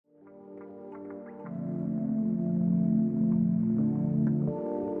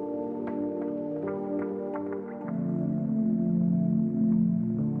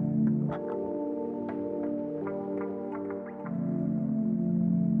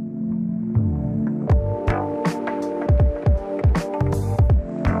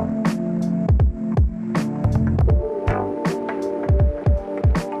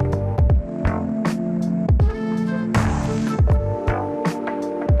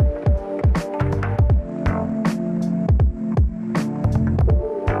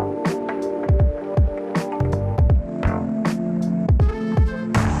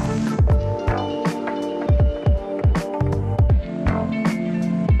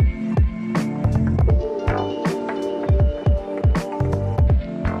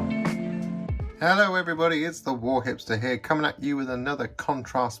Hello everybody, it's the Warhipster here, coming at you with another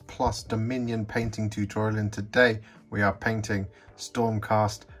Contrast Plus Dominion painting tutorial, and today we are painting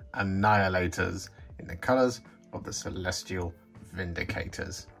Stormcast Annihilators in the colours of the Celestial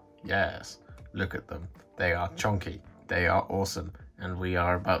Vindicators. Yes, look at them. They are chunky, they are awesome, and we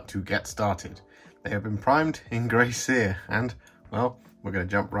are about to get started. They have been primed in Grey Seer, and, well, we're going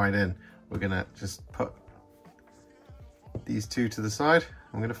to jump right in. We're going to just put these two to the side.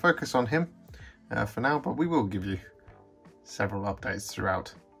 I'm going to focus on him for now, but we will give you several updates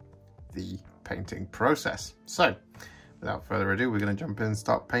throughout the painting process. So, without further ado, we're going to jump in and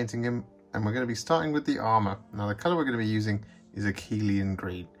start painting him, and we're going to be starting with the armour. Now, the colour we're going to be using is Akhelian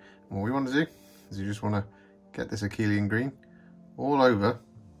Green. And what we want to do is you just want to get this Akhelian Green all over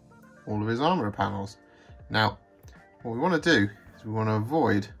all of his armour panels. Now, what we want to do is we want to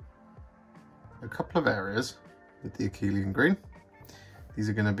avoid a couple of areas with the Akhelian Green. These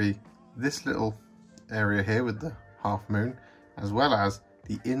are going to be this little area here with the half moon, as well as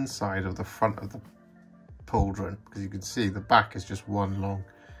the inside of the front of the pauldron, because you can see the back is just one long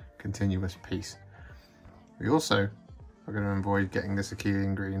continuous piece. We also are going to avoid getting this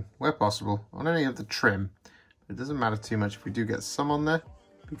Akhelian Green, where possible, on any of the trim. It doesn't matter too much if we do get some on there,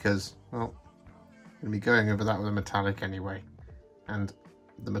 because, well, we're going to be going over that with a metallic anyway, and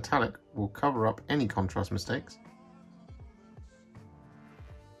the metallic will cover up any contrast mistakes.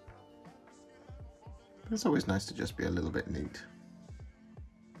 It's always nice to just be a little bit neat.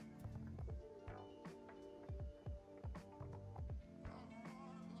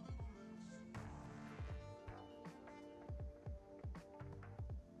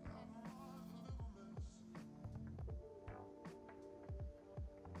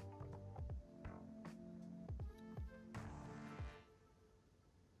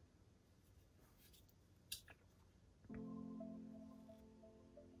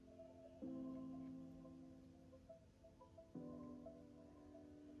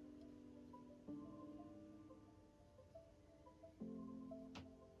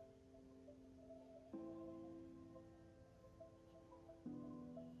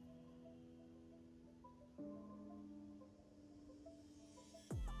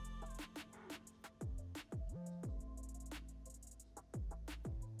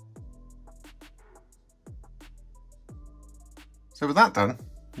 So with that done,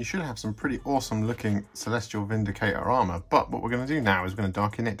 you should have some pretty awesome looking Celestial Vindicator armour, but what we're going to do now is we're going to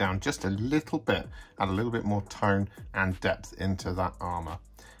darken it down just a little bit, add a little bit more tone and depth into that armour.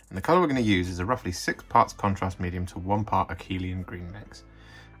 And the colour we're going to use is a roughly 6 parts contrast medium to 1 part Akhelian Green mix.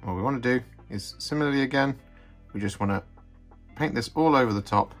 And what we want to do is, similarly again, we just want to paint this all over the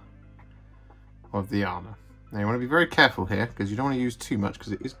top of the armour. Now you want to be very careful here, because you don't want to use too much,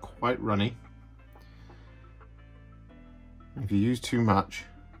 because it is quite runny. If you use too much,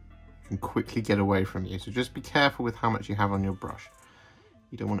 it can quickly get away from you. So just be careful with how much you have on your brush.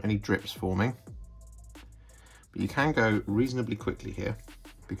 You don't want any drips forming. But you can go reasonably quickly here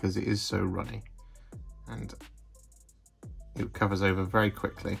because it is so runny. And it covers over very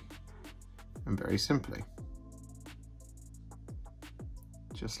quickly and very simply.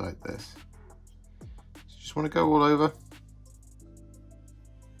 Just like this. So just want to go all over.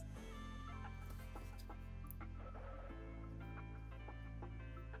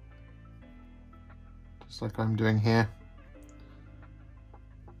 Like I'm doing here.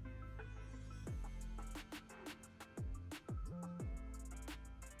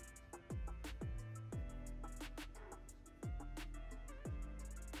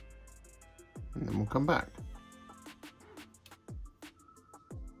 And then we'll come back.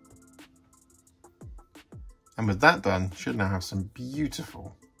 And with that done, you should now have some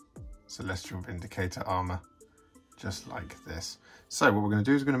beautiful Celestial Vindicator armour, just like this. So what we're going to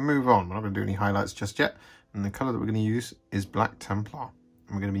do is we're going to move on. We're not going to do any highlights just yet. And the colour that we're going to use is Black Templar.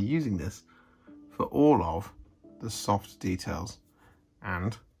 And we're going to be using this for all of the soft details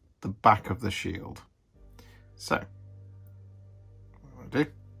and the back of the shield. So what I'm going to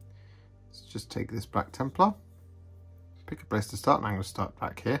do is just take this Black Templar, pick a place to start, and I'm going to start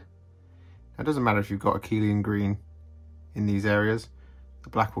back here. Now, it doesn't matter if you've got Akhelian Green in these areas, the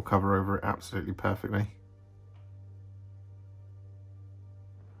black will cover over it absolutely perfectly.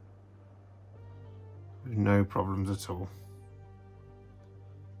 No problems at all.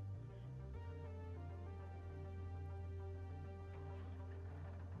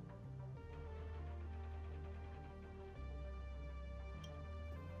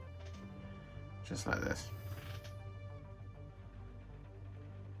 Just like this.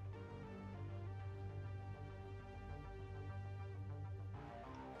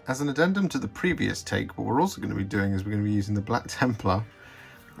 As an addendum to the previous take, what we're also going to be doing is we're going to be using the Black Templar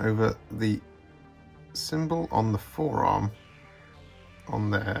over the symbol on the forearm on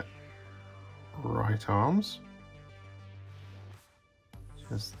their right arms,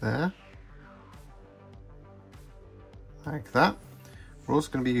 just there, like that. We're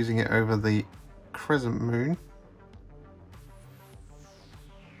also going to be using it over the crescent moon,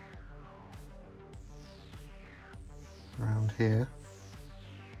 around here.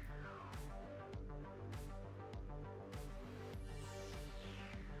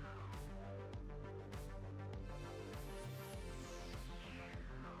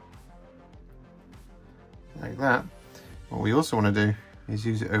 Like that. What we also want to do is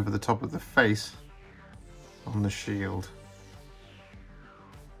use it over the top of the face on the shield.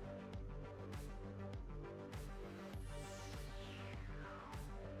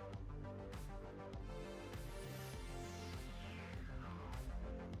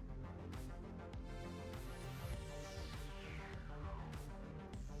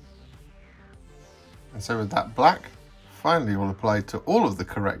 And so with that black finally all applied to all of the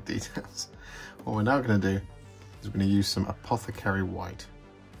correct details, what we're now going to do is we're going to use some Apothecary White.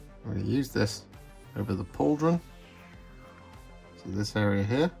 I'm going to use this over the pauldron, so this area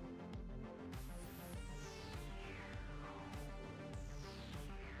here.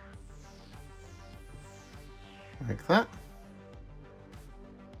 Like that.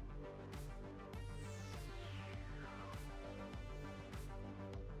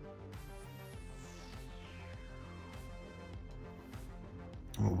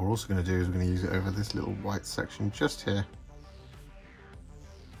 And what we're also going to do is we're going to use it over this little white section just here.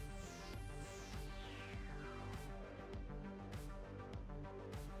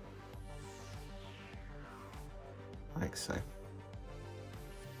 Like so. And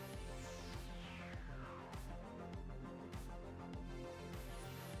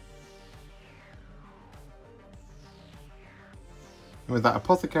with that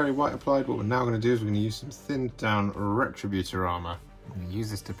Apothecary White applied, what we're now going to do is we're going to use some thinned down Retributor Armour. I'm going to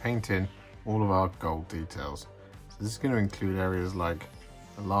use this to paint in all of our gold details. So this is going to include areas like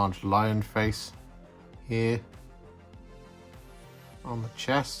a large lion face here on the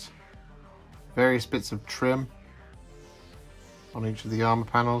chest, various bits of trim on each of the armour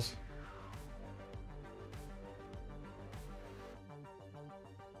panels,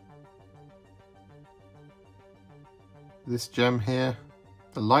 this gem here,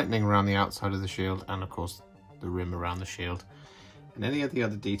 the lightning around the outside of the shield, and of course the rim around the shield, and any of the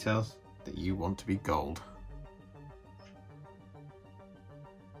other details that you want to be gold.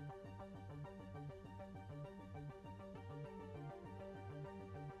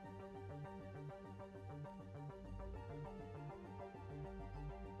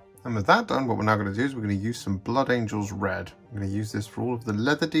 And with that done, what we're now going to do is we're going to use some Blood Angels Red. I'm going to use this for all of the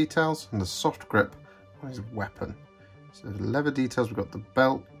leather details and the soft grip on his weapon. So the leather details, we've got the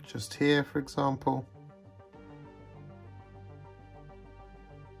belt just here, for example.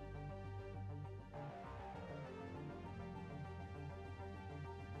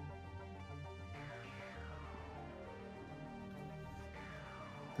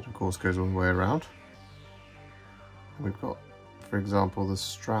 That of course goes all the way around. And we've got, for example, the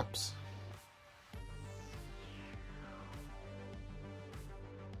straps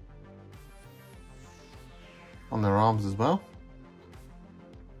on their arms as well.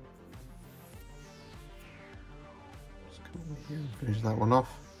 Just come over here and finish that one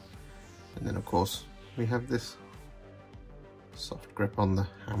off. And then of course we have this soft grip on the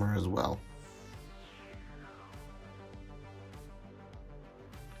hammer as well.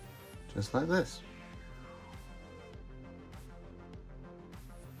 Just like this.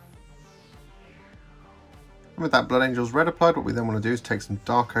 And with that Blood Angels Red applied, what we then want to do is take some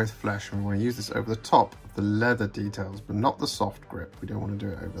Darkoath Flesh, and we want to use this over the top of the leather details, but not the soft grip. We don't want to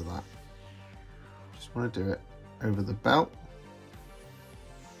do it over that. Just want to do it over the belt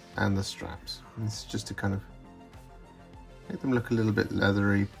and the straps. And this is just to kind of make them look a little bit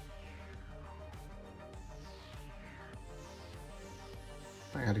leathery,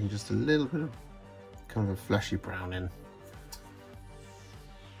 by adding just a little bit of kind of a fleshy brown in.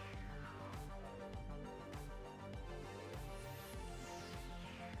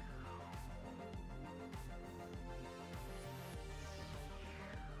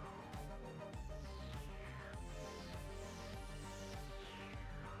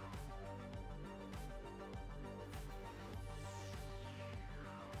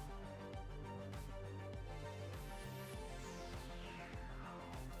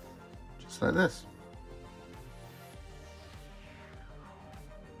 Just like this.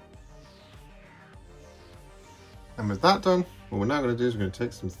 And with that done, what we're now going to do is we're going to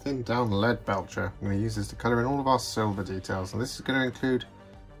take some thinned down Leadbelcher. I'm going to use this to colour in all of our silver details, and this is going to include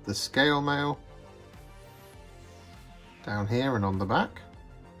the scale mail down here and on the back.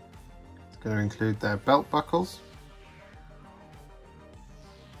 It's going to include their belt buckles.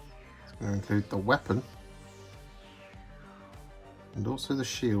 It's going to include the weapon and also the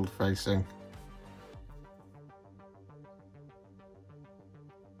shield facing.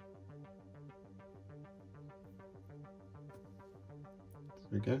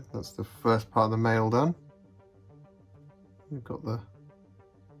 There we go, that's the first part of the mail done. We've got the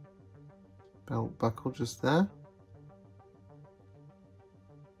belt buckle just there.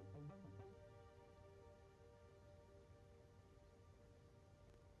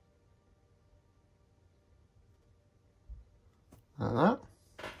 Like that.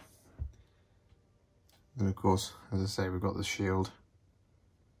 And of course, as I say, we've got the shield.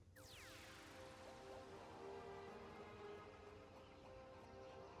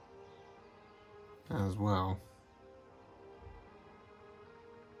 As well.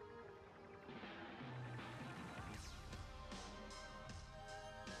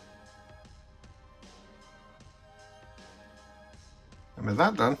 And with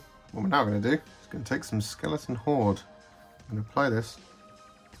that done, what we're now going to do is going to take some Skeleton Horde and apply this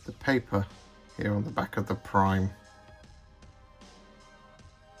to the paper here on the back of the prime.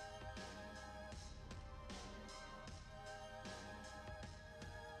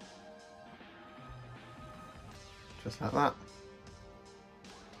 Just like that.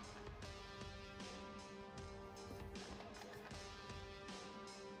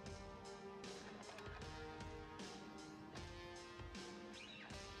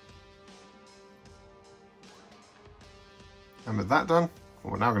 And with that done,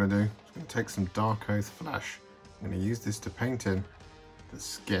 what we're now going to do is going to take some Darkoath Flesh. I'm going to use this to paint in the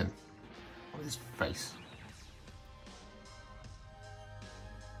skin on his face.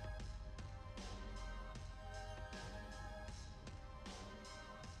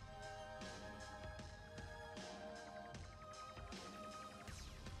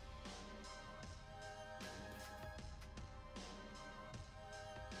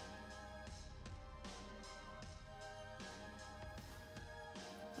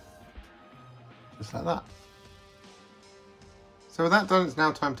 Just like that. So with that done, it's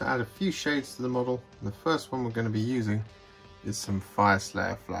now time to add a few shades to the model. And the first one we're going to be using is some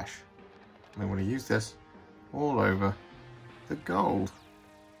Fyreslayer Flesh. And I want to use this all over the gold.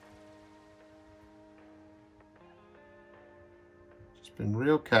 Just been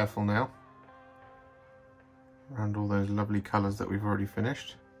real careful now around all those lovely colours that we've already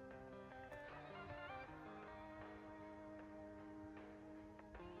finished.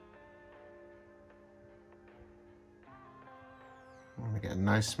 I want to get a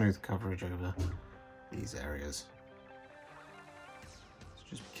nice smooth coverage over these areas. So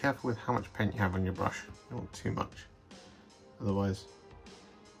just be careful with how much paint you have on your brush. You don't want too much, otherwise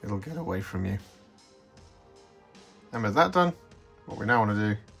it'll get away from you. And with that done, what we now want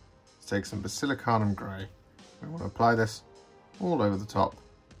to do is take some Basilicanum Grey. We want to apply this all over the top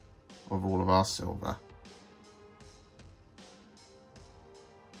of all of our silver.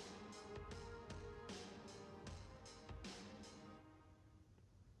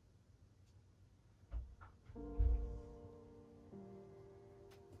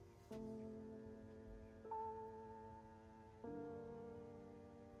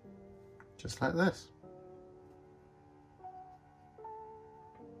 Just like this.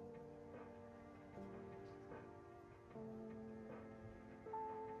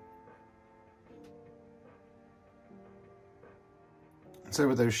 So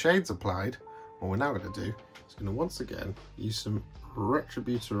with those shades applied, what we're now going to do is going to once again use some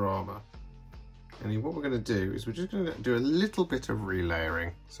Retributor Armour. And what we're going to do is we're just going to do a little bit of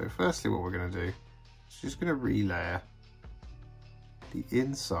relayering. So firstly what we're going to do is just going to relayer the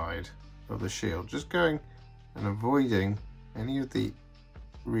inside of the shield, just going and avoiding any of the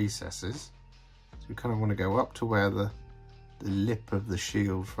recesses. So we kind of want to go up to where the lip of the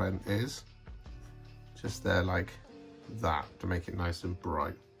shield front is, just there like that, to make it nice and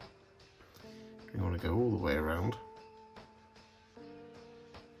bright. We want to go all the way around.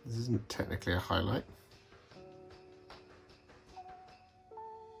 This isn't technically a highlight.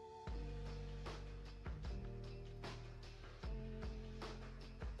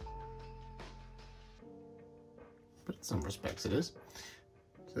 But in some respects it is.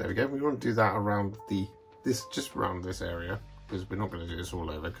 So there we go. We want to do that around just around this area, because we're not going to do this all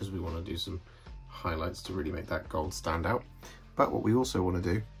over, because we want to do some highlights to really make that gold stand out. But what we also want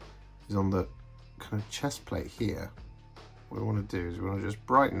to do is on the kind of chest plate here, what we want to do is we want to just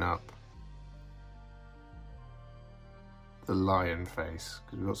brighten up the lion face,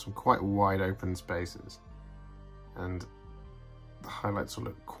 because we've got some quite wide open spaces and the highlights will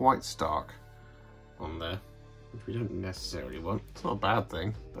look quite stark on there. which we don't necessarily want. It's not a bad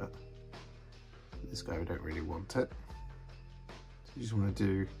thing, but this guy we don't really want it. So you just want to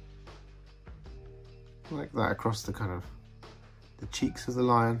do like that across the kind of the cheeks of the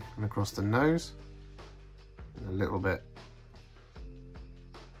lion and across the nose, and a little bit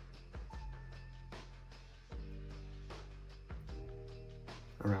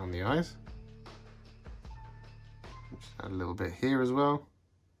around the eyes. Just add a little bit here as well,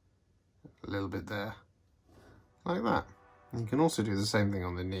 a little bit there, like that. And you can also do the same thing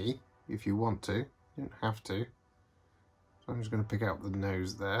on the knee if you want to. You don't have to. So I'm just going to pick out the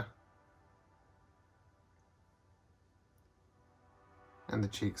nose there, and the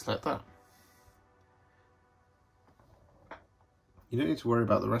cheeks like that. You don't need to worry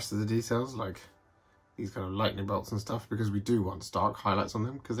about the rest of the details, like these kind of lightning bolts and stuff, because we do want stark highlights on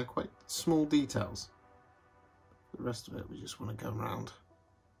them because they're quite small details. The rest of it we just want to go around.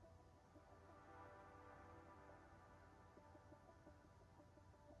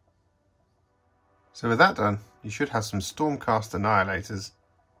 So with that done, you should have some Stormcast Annihilators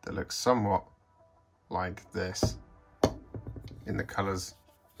that look somewhat like this in the colours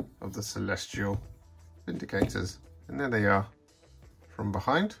of the Celestial Vindicators. And there they are from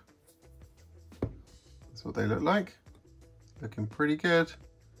behind. That's what they look like. Looking pretty good.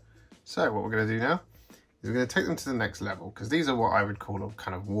 So what we're going to do now is we're going to take them to the next level, because these are what I would call a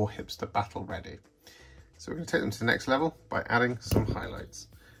kind of Warhipster battle ready. So we're going to take them to the next level by adding some highlights.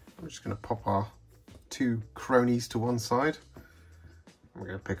 I'm just going to pop our two cronies to one side. We're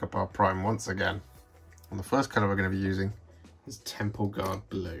going to pick up our prime once again. And the first colour we're going to be using is Templar Guard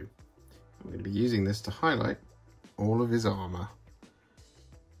Blue. I'm going to be using this to highlight all of his armour.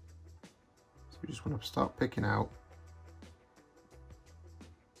 So we just want to start picking out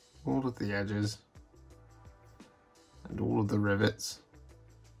all of the edges and all of the rivets.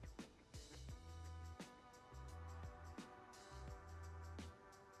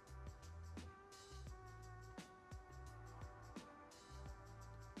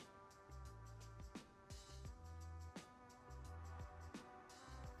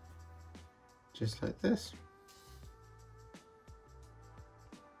 Just like this.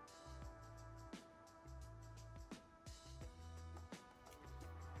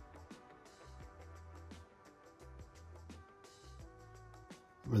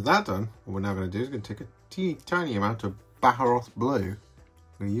 With that done, what we're now going to do is going to take a teeny tiny amount of Baharroth Blue. I'm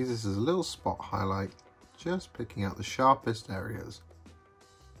going to use this as a little spot highlight, just picking out the sharpest areas.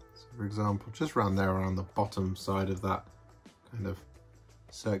 So for example, just around there, around the bottom side of that kind of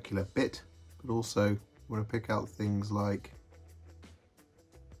circular bit. But also want to pick out things like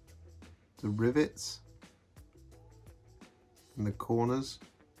the rivets and the corners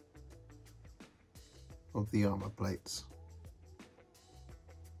of the armor plates.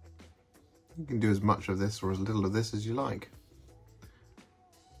 You can do as much of this or as little of this as you like.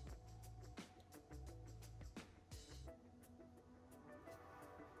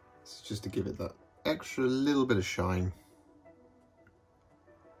 This is just to give it that extra little bit of shine.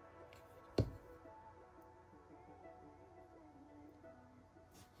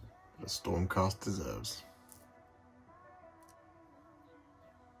 The Stormcast deserves.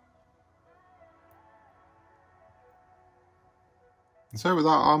 And so with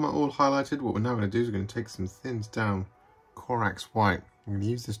our armour all highlighted, what we're now going to do is we're going to take some thinned down Corax White. I'm going to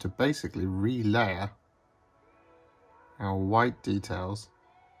use this to basically relayer our white details,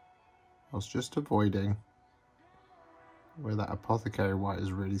 whilst just avoiding where that Apothecary White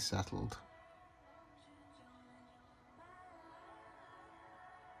is really settled.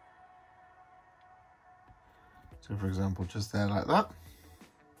 So for example, just there like that.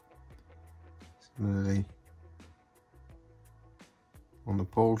 Similarly on the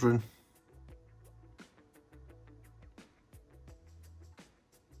pauldron.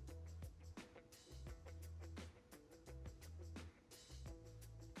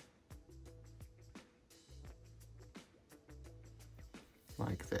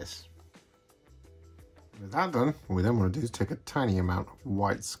 Like this. With that done, what we then want to do is take a tiny amount of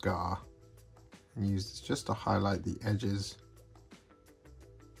white scar and use this just to highlight the edges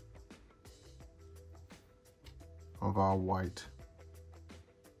of our white.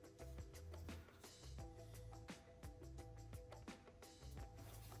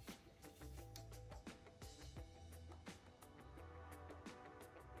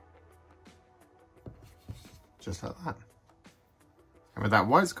 Just like that. And with that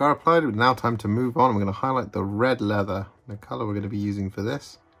white scar applied, it's now time to move on. We're going to highlight the red leather. The colour we're going to be using for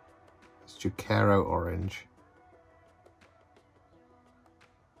this is Jokaero Orange.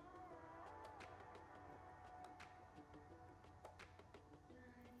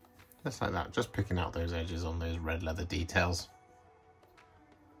 Just like that, just picking out those edges on those red leather details.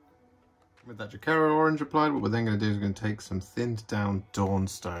 With that Jokaero Orange applied, what we're then going to do is we're going to take some thinned down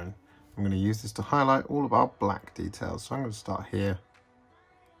Dawnstone. I'm going to use this to highlight all of our black details. So I'm going to start here.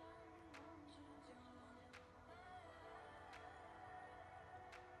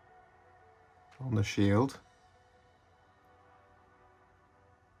 On the shield.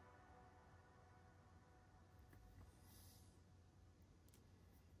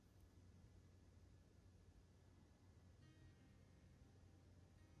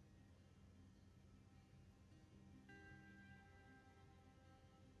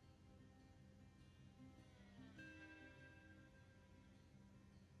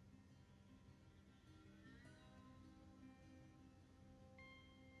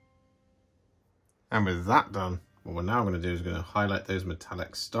 And with that done, what we're now going to do is going to highlight those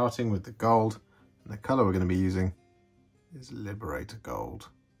metallics, starting with the gold. And the colour we're going to be using is Liberator Gold.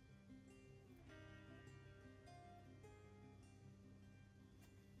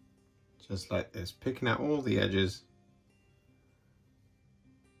 Just like this, picking out all the edges.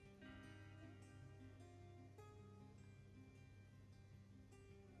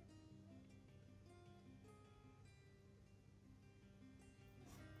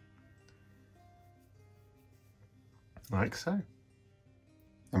 Like so.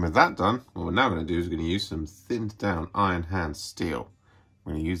 And with that done, what we're now going to do is we're going to use some thinned down Iron Hand Steel.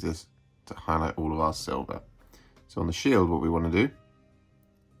 We're going to use this to highlight all of our silver. So on the shield, what we want to do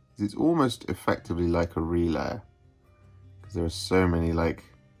is it's almost effectively like a relayer, because there are so many like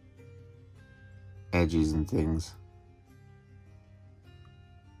edges and things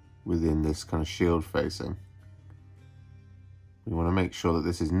within this kind of shield facing. We want to make sure that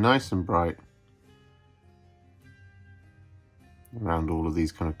this is nice and bright around all of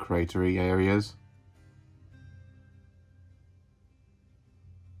these kind of cratery areas.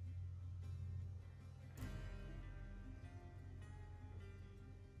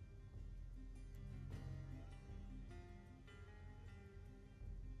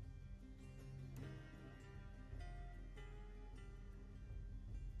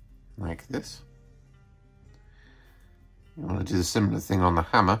 Like this. You want to do the similar thing on the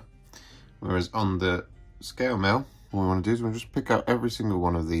hammer, whereas on the scale mill, what we want to do is we'll just pick out every single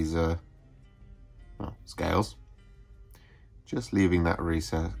one of these scales, just leaving that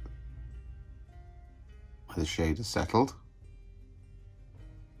recess where the shade is settled.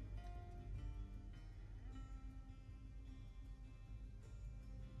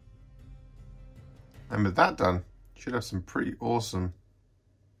 And with that done, you should have some pretty awesome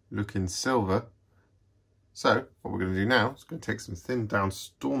looking silver. So what we're going to do now is going to take some thinned down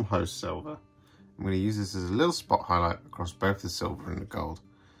Stormhost Silver. I'm going to use this as a little spot highlight across both the silver and the gold.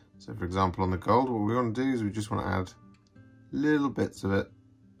 So for example, on the gold, what we want to do is we just want to add little bits of it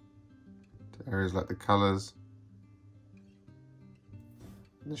to areas like the colours,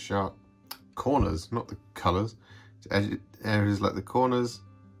 the sharp corners, not the colours, to areas like the corners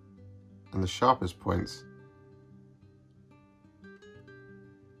and the sharpest points.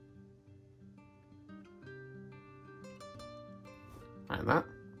 Like that.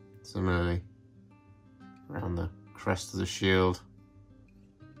 Similarly, around the crest of the shield,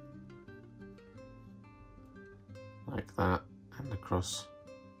 like that, and across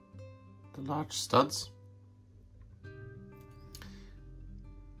the large studs.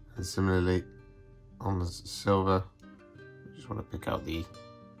 And similarly on the silver, we just want to pick out the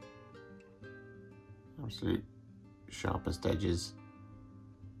absolute sharpest edges.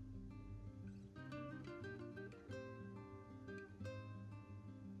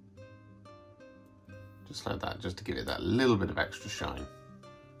 Just like that, just to give it that little bit of extra shine.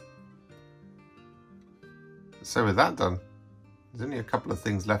 So with that done, there's only a couple of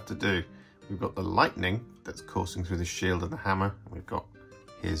things left to do. We've got the lightning that's coursing through the shield and the hammer, and we've got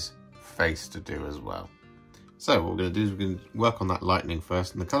his face to do as well. So what we're going to do is we're going to work on that lightning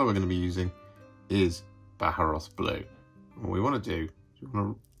first, and the colour we're going to be using is Baharroth Blue. And what we want to do is we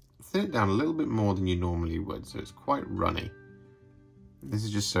want to thin it down a little bit more than you normally would, so it's quite runny. And this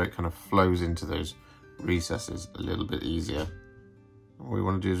is just so it kind of flows into those recesses a little bit easier. What we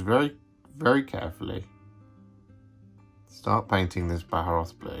want to do is very, very carefully start painting this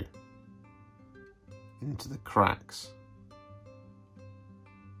Baharroth Blue into the cracks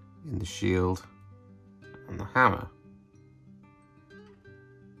in the shield and the hammer.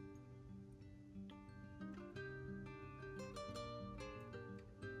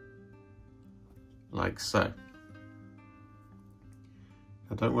 Like so.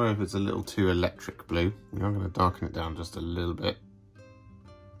 Now don't worry if it's a little too electric blue. We are going to darken it down just a little bit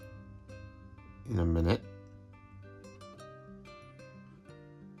in a minute.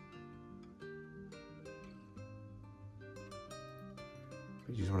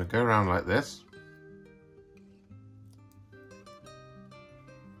 just want to go around like this.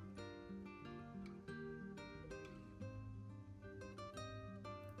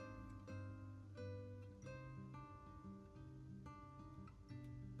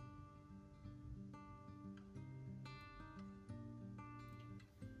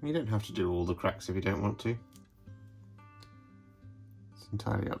 You don't have to do all the cracks if you don't want to. It's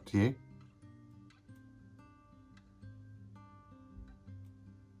entirely up to you.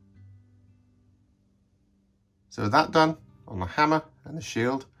 So with that done, on the hammer and the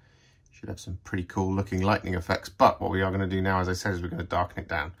shield, you should have some pretty cool looking lightning effects. But what we are going to do now, as I said, is we're going to darken it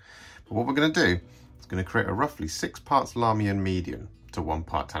down. But what we're going to do is going to create a roughly 6 parts Lahmian Medium to 1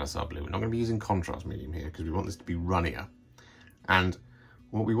 part Talassar Blue. We're not going to be using contrast medium here because we want this to be runnier. And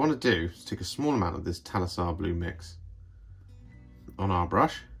what we want to do is take a small amount of this Talassar Blue mix on our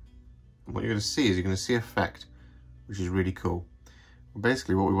brush. And what you're going to see is you're going to see effect, which is really cool. Well,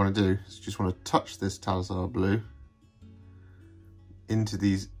 basically what we want to do is just want to touch this Talassar Blue into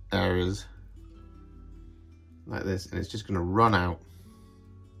these areas like this, and it's just going to run out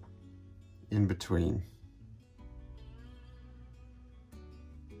in between.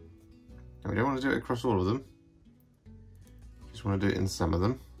 And we don't want to do it across all of them. Just want to do it in some of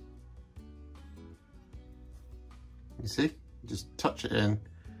them. You see? Just touch it in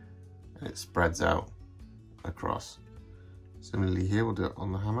and it spreads out across. Similarly here, we'll do it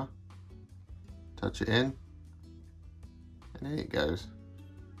on the hammer. Touch it in and in it goes.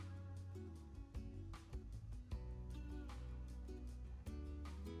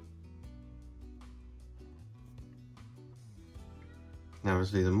 Now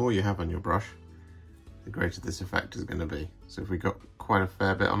obviously the more you have on your brush, the greater this effect is going to be. So if we got quite a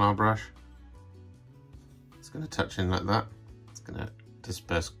fair bit on our brush, it's going to touch in like that. It's going to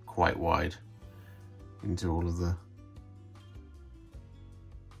disperse quite wide into all of the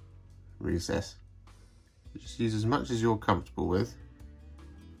recess. Just use as much as you're comfortable with.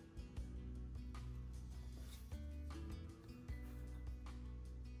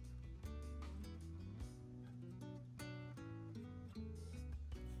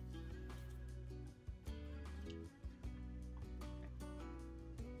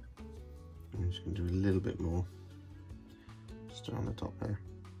 I'm just going to do a little bit more just around the top here,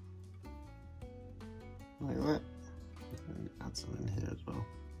 like that. And add some in here as well,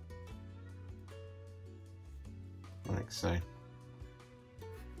 like so. So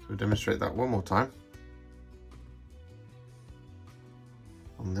we'll demonstrate that one more time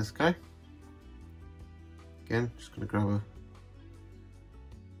on this guy. Again, just going to grab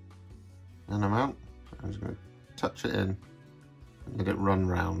an amount. I'm just going to touch it in and let it run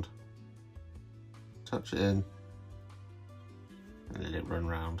round. Touch it in and let it run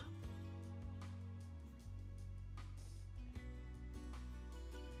round.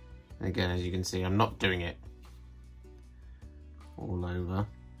 And again, as you can see, I'm not doing it all over.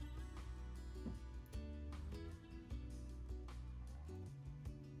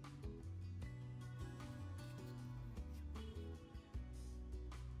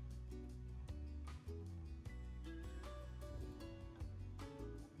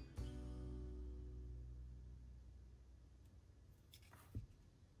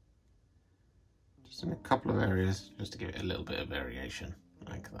 Just in a couple of areas, just to give it a little bit of variation,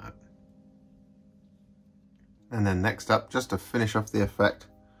 like that. And then next up, just to finish off the effect,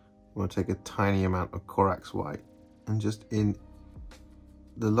 we'll take a tiny amount of Corax White and just in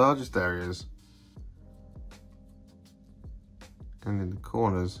the largest areas and in the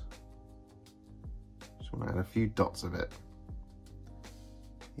corners, just want to add a few dots of it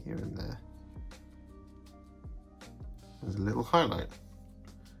here and there. There's a little highlight,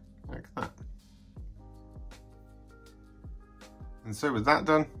 like that. And so with that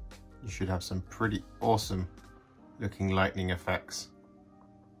done, you should have some pretty awesome looking lightning effects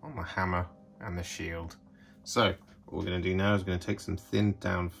on the hammer and the shield. So what we're going to do now is going to take some thinned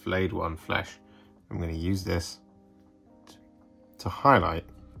down Flayed One Flesh. I'm going to use this to highlight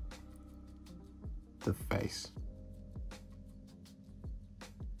the face.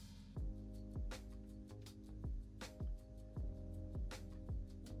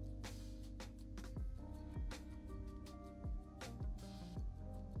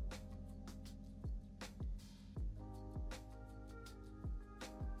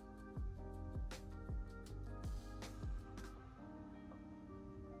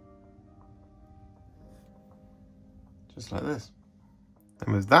 Just like this.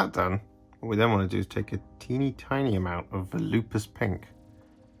 And with that done, what we then want to do is take a teeny tiny amount of Volupus Pink.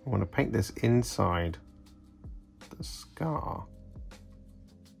 I want to paint this inside the scar.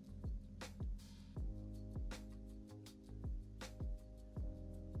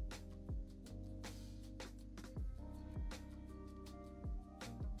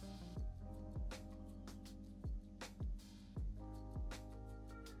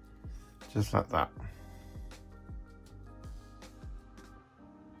 Just like that.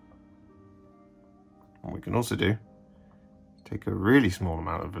 What we can also do is take a really small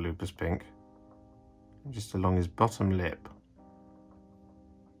amount of Volupus Pink and just along his bottom lip.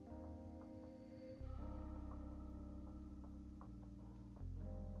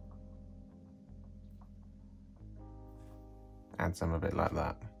 Add some of it like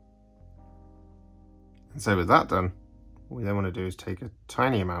that. And so with that done, what we then want to do is take a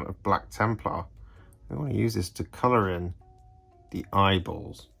tiny amount of Black Templar. We want to use this to colour in the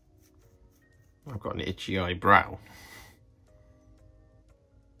eyeballs. I've got an itchy eyebrow.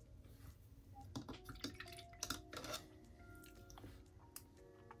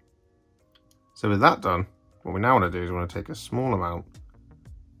 So with that done, what we now want to do is we want to take a small amount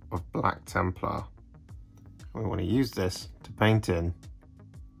of Black Templar. And we want to use this to paint in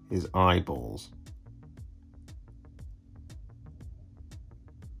his eyeballs.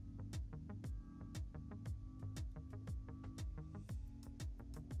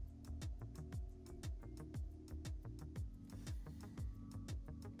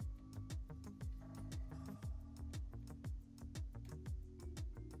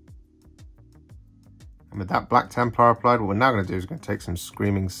 And with that Black Templar applied, what we're now going to do is we're going to take some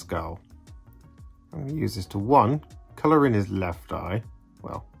Screaming Skull. I'm going to use this to, one, colour in his left eye,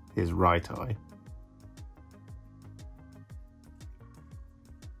 well, his right eye.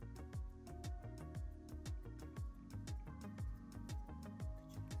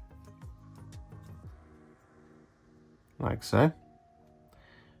 Like so.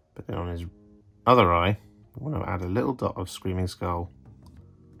 But then on his other eye, I want to add a little dot of Screaming Skull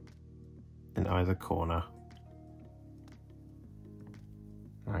in either corner,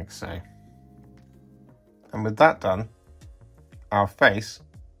 like so. And with that done, our face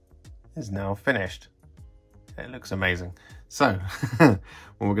is now finished. It looks amazing. So what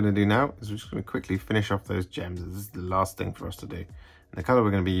we're going to do now is we're just going to quickly finish off those gems. This is the last thing for us to do. And the colour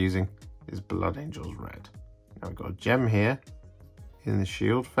we're going to be using is Blood Angels Red. Now we've got a gem here in the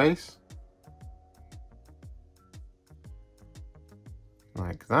shield face,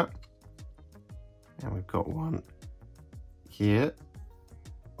 like that. And we've got one here,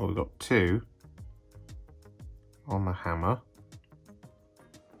 or we've got two on the hammer.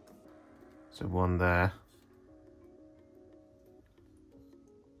 So one there,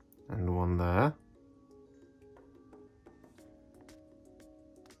 and one there.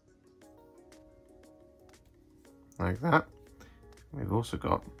 Like that. We've also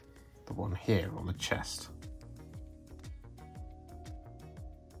got the one here on the chest.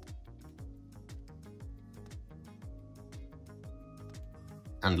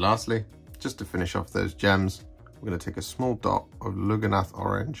 And lastly, just to finish off those gems, we're going to take a small dot of Lugganath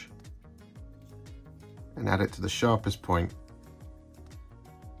Orange and add it to the sharpest point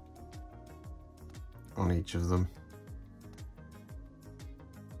on each of them.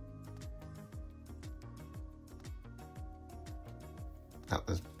 At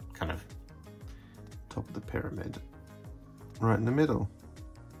the kind of top of the pyramid, right in the middle.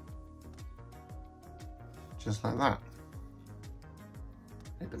 Just like that.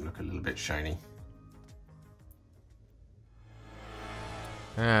 Make them look a little bit shiny.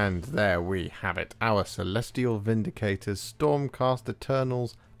 And there we have it. Our Celestial Vindicators Stormcast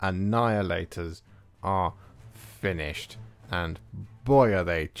Eternals Annihilators are finished. And boy are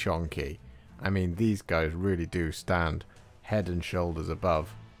they chonky. I mean, these guys really do stand head and shoulders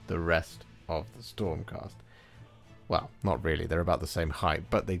above the rest of the Stormcast. Well, not really. They're about the same height,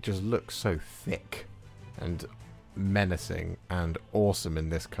 but they just look so thick and menacing and awesome in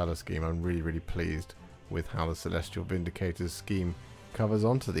this colour scheme. I'm really pleased with how the Celestial Vindicators scheme covers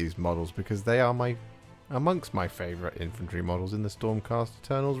onto these models, because they are amongst my favourite infantry models in the Stormcast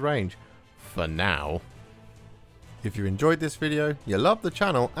Eternals range for now. If you enjoyed this video, you love the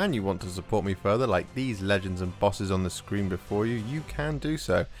channel, and you want to support me further like these legends and bosses on the screen before you, you can do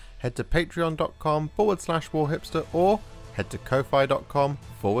so. Head to patreon.com/warhipster or head to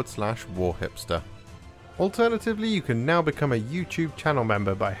ko-fi.com/warhipster. Alternatively, you can now become a YouTube channel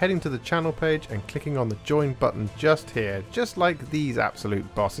member by heading to the channel page and clicking on the join button just here, just like these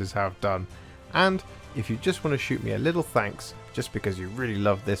absolute bosses have done. And if you just want to shoot me a little thanks, just because you really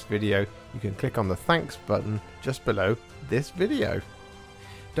love this video, you can click on the thanks button just below this video.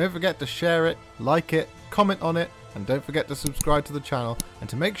 Don't forget to share it, like it, comment on it, and don't forget to subscribe to the channel. And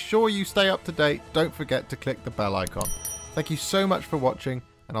to make sure you stay up to date, don't forget to click the bell icon. Thank you so much for watching,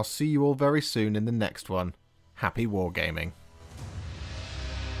 and I'll see you all very soon in the next one. Happy wargaming.